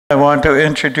I want to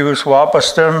introduce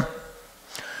Wapastim,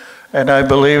 and I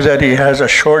believe that he has a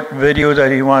short video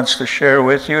that he wants to share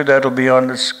with you that'll be on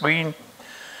the screen,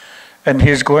 and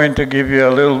he's going to give you a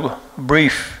little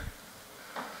brief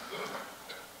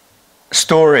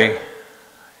story,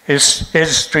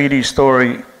 his treaty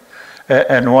story,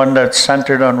 and one that's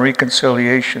centered on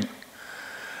reconciliation.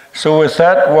 So with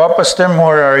that, Wapastim,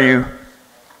 where are you?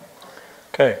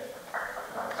 Okay.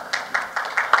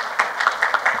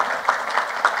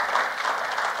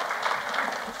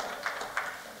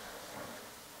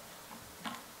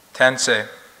 Tense,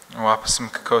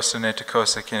 Wapastim Kakosa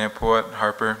Netakosa Kinepoat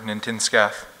Harper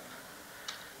Nintinscath.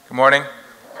 Good morning.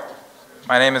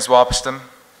 My name is Wapastim.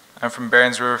 I'm from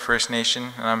Barons River First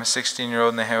Nation, and I'm a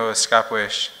 16-year-old Neheo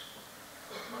Escapoish.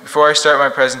 Before I start my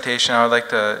presentation, I would like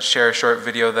to share a short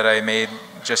video that I made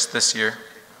just this year.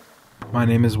 My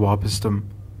name is Wapastim.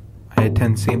 I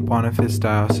attend St. Boniface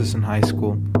Diocesan High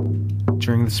School.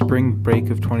 During the spring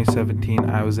break of 2017,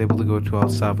 I was able to go to El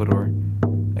Salvador.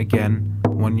 Again,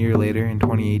 1 year later, in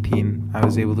 2018, I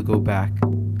was able to go back.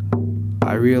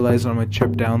 I realized on my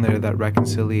trip down there that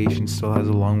reconciliation still has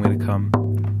a long way to come.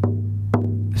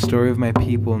 The story of my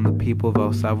people and the people of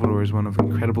El Salvador is one of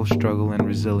incredible struggle and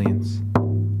resilience.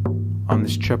 On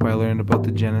this trip, I learned about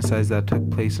the genocides that took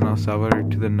place in El Salvador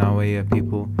to the Nahuatl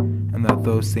people, and that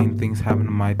those same things happened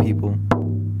to my people.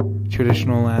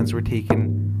 Traditional lands were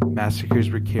taken, massacres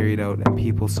were carried out, and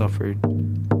people suffered.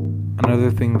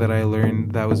 Another thing that I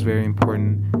learned that was very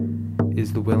important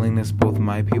is the willingness both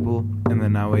my people and the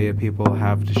Nahuatl people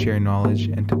have to share knowledge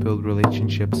and to build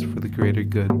relationships for the greater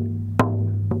good.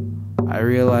 I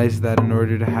realized that in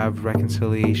order to have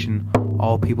reconciliation,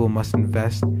 all people must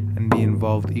invest and be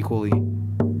involved equally.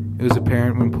 It was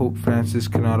apparent when Pope Francis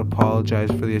could not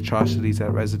apologize for the atrocities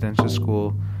at residential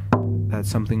school that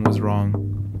something was wrong.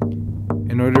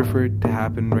 In order for it to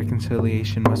happen,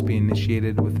 reconciliation must be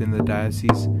initiated within the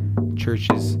diocese,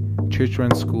 churches,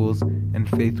 church-run schools, and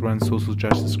faith-run social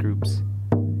justice groups.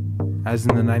 As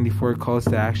in the 94 calls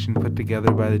to action put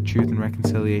together by the Truth and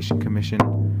Reconciliation Commission,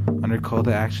 under Call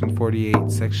to Action 48,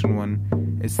 Section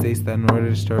 1, it states that in order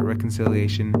to start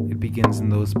reconciliation, it begins in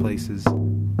those places.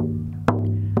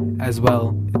 As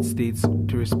well, it states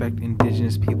to respect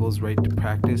Indigenous peoples' right to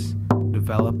practice,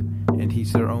 develop, and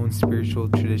teach their own spiritual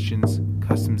traditions,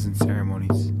 customs, and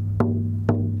ceremonies.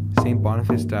 St.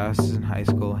 Boniface Diocesan High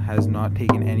School has not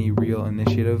taken any real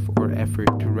initiative or effort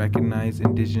to recognize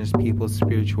Indigenous people's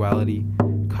spirituality,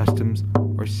 customs,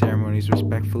 or ceremonies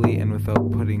respectfully and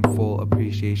without putting full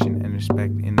appreciation and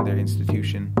respect in their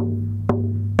institution.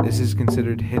 This is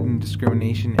considered hidden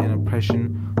discrimination and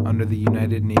oppression under the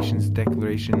United Nations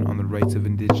Declaration on the Rights of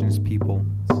Indigenous Peoples.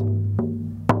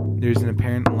 There is an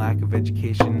apparent lack of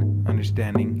education,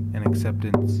 understanding, and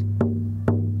acceptance.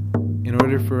 In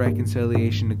order for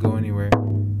reconciliation to go anywhere,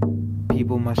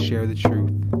 people must share the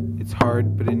truth. It's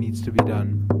hard, but it needs to be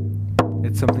done.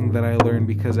 It's something that I learned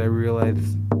because I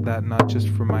realized that not just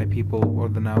for my people or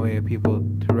the Nahuatl people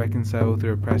to reconcile with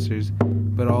their oppressors,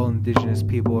 but all Indigenous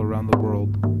people around the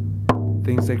world.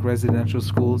 Things like residential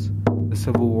schools, the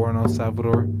Civil War in El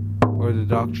Salvador, or the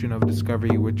doctrine of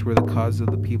discovery, which were the cause of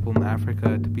the people in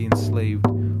Africa to be enslaved,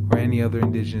 or any other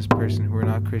Indigenous person who were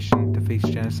not Christian to face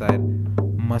genocide,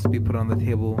 must be put on the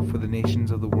table for the nations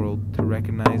of the world to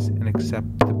recognize and accept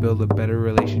to build a better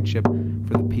relationship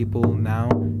for the people now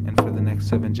and for the next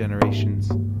 7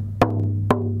 generations.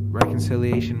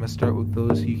 Reconciliation must start with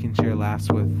those who you can share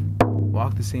laughs with,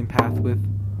 walk the same path with,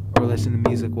 or listen to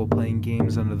music while playing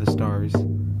games under the stars.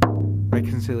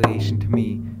 Reconciliation to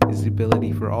me is the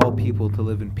ability for all people to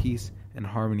live in peace and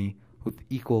harmony with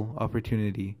equal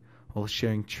opportunity while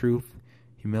sharing truth,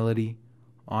 humility,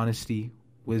 honesty,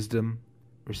 wisdom,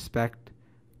 respect,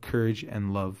 courage,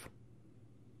 and love.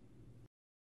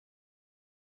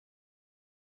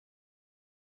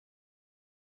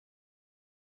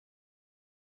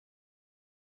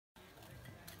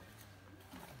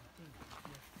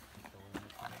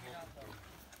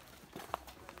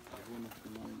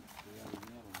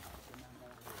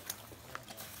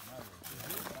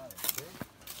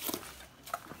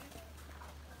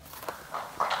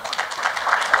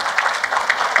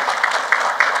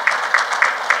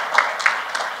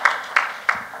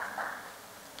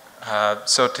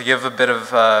 So to give a bit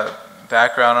of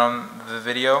background on the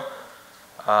video,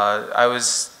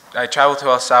 I traveled to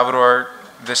El Salvador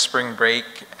this spring break,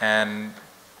 and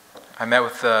I met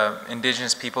with the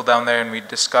Indigenous people down there, and we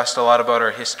discussed a lot about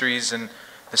our histories and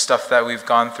the stuff that we've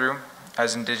gone through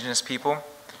as Indigenous people.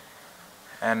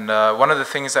 And one of the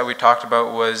things that we talked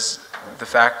about was the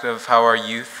fact of how our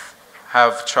youth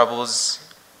have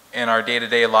troubles in our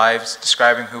day-to-day lives,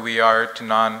 describing who we are to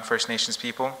non-First Nations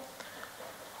people.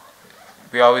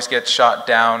 We always get shot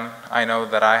down, I know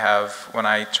that I have, when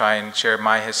I try and share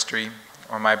my history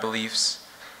or my beliefs.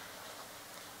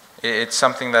 It's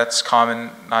something that's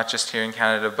common, not just here in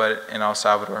Canada, but in El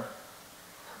Salvador.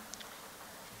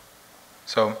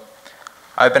 So,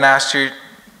 I've been asked here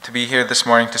to be here this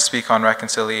morning to speak on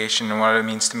reconciliation and what it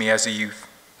means to me as a youth.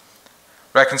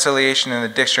 Reconciliation in the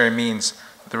dictionary means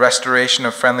the restoration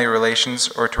of friendly relations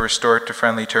or to restore it to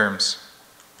friendly terms.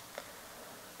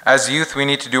 As youth, we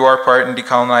need to do our part in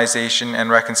decolonization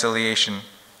and reconciliation,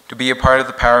 to be a part of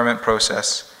the empowerment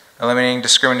process, eliminating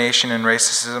discrimination and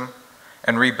racism,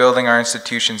 and rebuilding our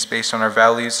institutions based on our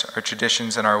values, our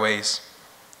traditions, and our ways.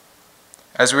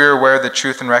 As we are aware, the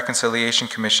Truth and Reconciliation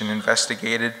Commission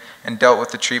investigated and dealt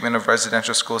with the treatment of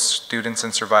residential school students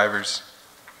and survivors.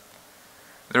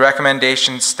 The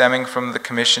recommendations stemming from the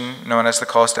commission, known as the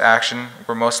calls to action,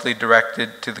 were mostly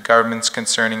directed to the governments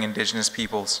concerning Indigenous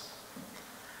peoples.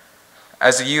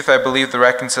 As a youth, I believe the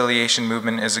reconciliation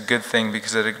movement is a good thing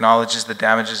because it acknowledges the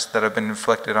damages that have been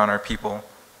inflicted on our people.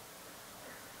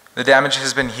 The damage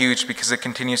has been huge because it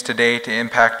continues today to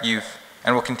impact youth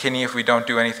and will continue if we don't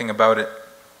do anything about it.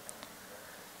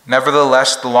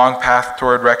 Nevertheless, the long path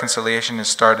toward reconciliation has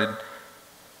started.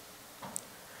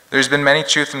 There's been many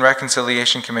Truth and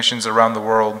Reconciliation Commissions around the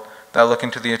world that look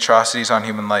into the atrocities on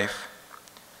human life.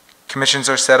 Commissions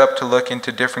are set up to look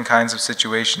into different kinds of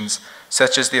situations,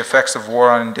 such as the effects of war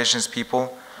on Indigenous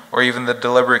people, or even the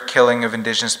deliberate killing of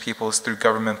Indigenous peoples through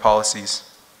government policies.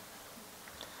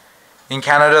 In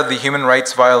Canada, the human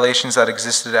rights violations that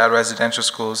existed at residential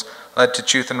schools led to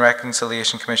Truth and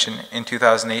Reconciliation Commission in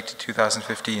 2008 to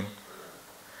 2015.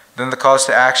 Then the calls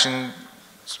to action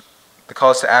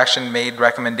made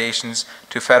recommendations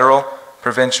to federal,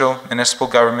 provincial, municipal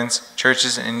governments,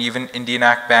 churches, and even Indian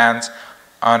Act bans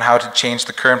on how to change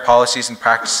the current policies and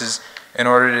practices in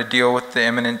order to deal with the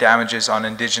imminent damages on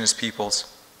Indigenous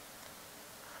peoples.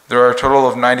 There are a total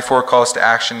of 94 calls to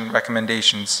action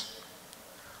recommendations.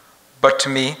 But to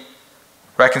me,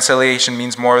 reconciliation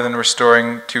means more than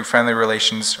restoring to friendly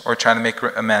relations or trying to make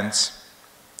amends.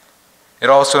 It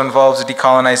also involves a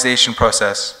decolonization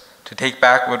process to take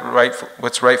back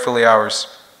what's rightfully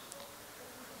ours.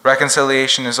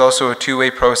 Reconciliation is also a two-way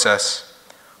process.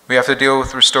 We have to deal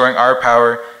with restoring our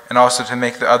power and also to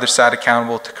make the other side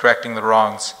accountable to correcting the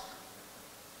wrongs.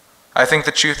 I think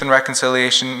the Truth and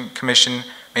Reconciliation Commission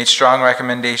made strong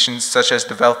recommendations such as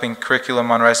developing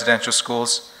curriculum on residential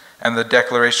schools and the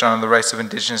Declaration on the Rights of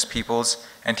Indigenous Peoples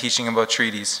and teaching about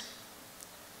treaties.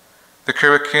 The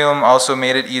curriculum also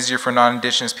made it easier for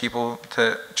non-Indigenous people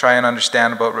to try and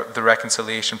understand about the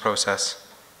reconciliation process.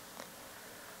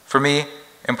 For me,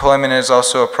 employment is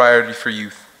also a priority for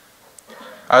youth.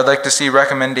 I would like to see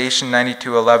Recommendation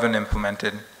 9211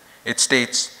 implemented. It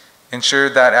states, ensure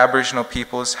that Aboriginal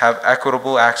peoples have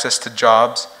equitable access to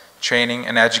jobs, training,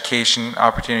 and education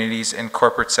opportunities in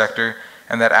corporate sector,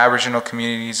 and that Aboriginal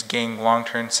communities gain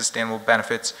long-term sustainable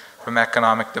benefits from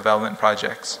economic development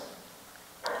projects.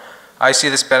 I see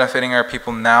this benefiting our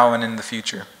people now and in the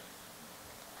future.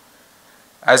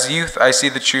 As youth, I see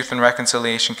the Truth and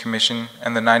Reconciliation Commission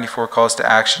and the 94 calls to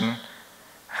action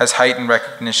has heightened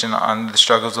recognition on the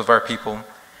struggles of our people,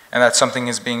 and that something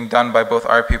is being done by both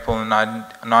our people and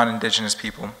non-Indigenous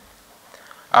people.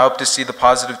 I hope to see the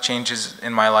positive changes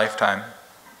in my lifetime.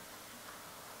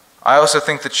 I also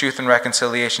think the Truth and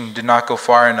Reconciliation did not go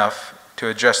far enough to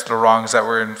address the wrongs that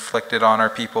were inflicted on our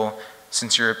people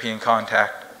since European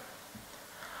contact.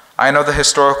 I know the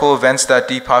historical events that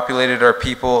depopulated our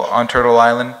people on Turtle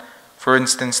Island, for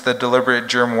instance, the deliberate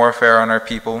germ warfare on our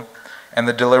people, and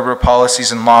the deliberate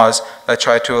policies and laws that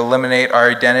try to eliminate our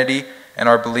identity and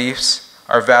our beliefs,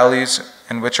 our values,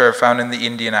 and which are found in the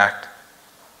Indian Act.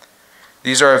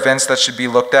 These are events that should be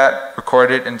looked at,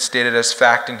 recorded, and stated as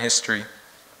fact in history.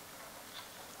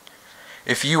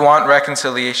 If you want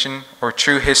reconciliation or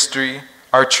true history,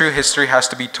 our true history has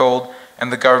to be told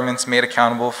and the governments made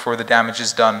accountable for the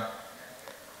damages done.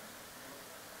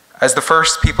 As the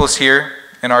first peoples here,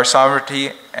 in our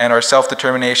sovereignty and our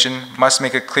self-determination must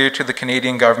make it clear to the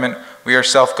Canadian government we are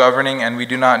self-governing and we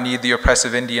do not need the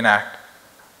oppressive Indian Act.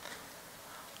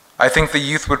 I think the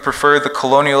youth would prefer the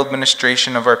colonial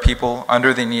administration of our people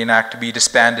under the Indian Act to be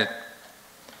disbanded.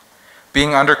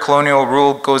 Being under colonial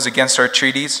rule goes against our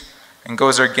treaties and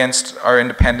goes against our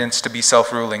independence to be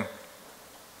self-ruling.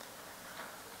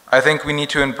 I think we need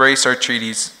to embrace our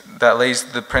treaties that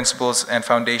lays the principles and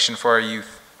foundation for our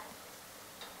youth.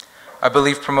 I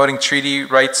believe promoting treaty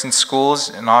rights in schools,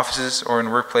 in offices, or in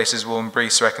workplaces will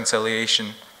embrace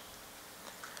reconciliation.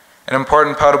 An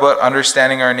important part about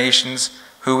understanding our nations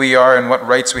who we are and what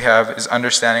rights we have is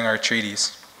understanding our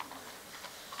treaties.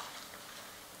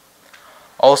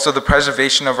 Also, the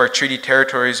preservation of our treaty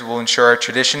territories will ensure our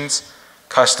traditions,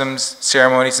 customs,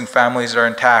 ceremonies, and families are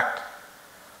intact.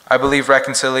 I believe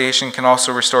reconciliation can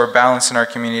also restore balance in our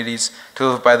communities to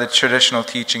live by the traditional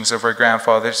teachings of our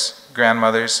grandfathers,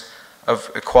 grandmothers, of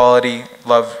equality,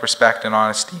 love, respect, and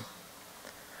honesty.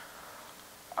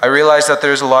 I realize that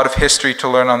there is a lot of history to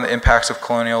learn on the impacts of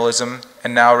colonialism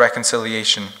and now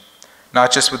reconciliation,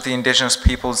 not just with the Indigenous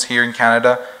peoples here in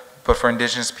Canada, but for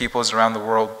Indigenous peoples around the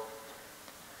world.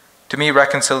 To me,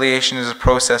 reconciliation is a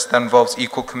process that involves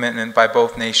equal commitment by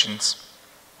both nations.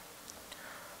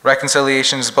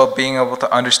 Reconciliation is about being able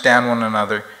to understand one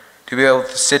another, to be able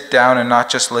to sit down and not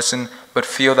just listen, but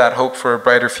feel that hope for a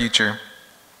brighter future.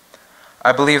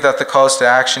 I believe that the calls to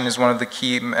action is one of the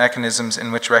key mechanisms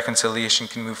in which reconciliation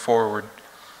can move forward.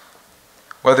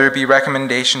 Whether it be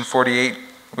Recommendation 48,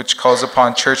 which calls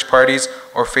upon church parties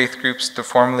or faith groups to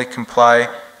formally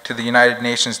comply to the United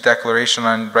Nations Declaration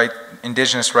on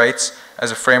Indigenous Rights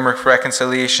as a framework for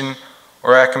reconciliation,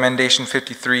 or Recommendation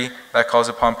 53 that calls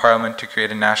upon Parliament to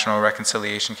create a National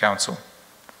Reconciliation Council.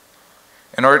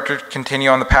 In order to continue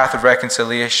on the path of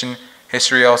reconciliation,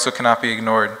 history also cannot be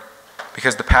ignored,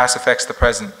 because the past affects the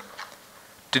present.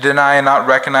 To deny and not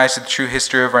recognize the true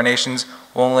history of our nations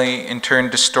will only in turn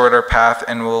distort our path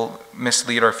and will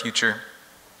mislead our future.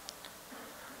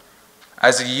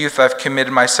 As a youth, I've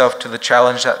committed myself to the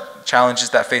challenges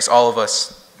that face all of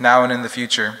us, now and in the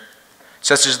future,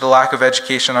 such as the lack of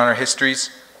education on our histories,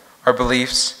 our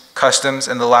beliefs, customs,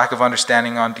 and the lack of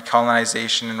understanding on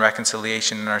decolonization and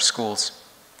reconciliation in our schools.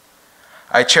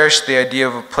 I cherish the idea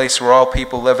of a place where all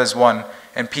people live as one,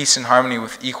 and peace and harmony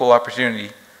with equal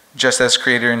opportunity, just as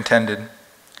Creator intended.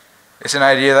 It's an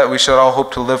idea that we should all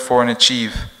hope to live for and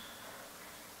achieve.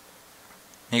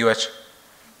 Miigwech.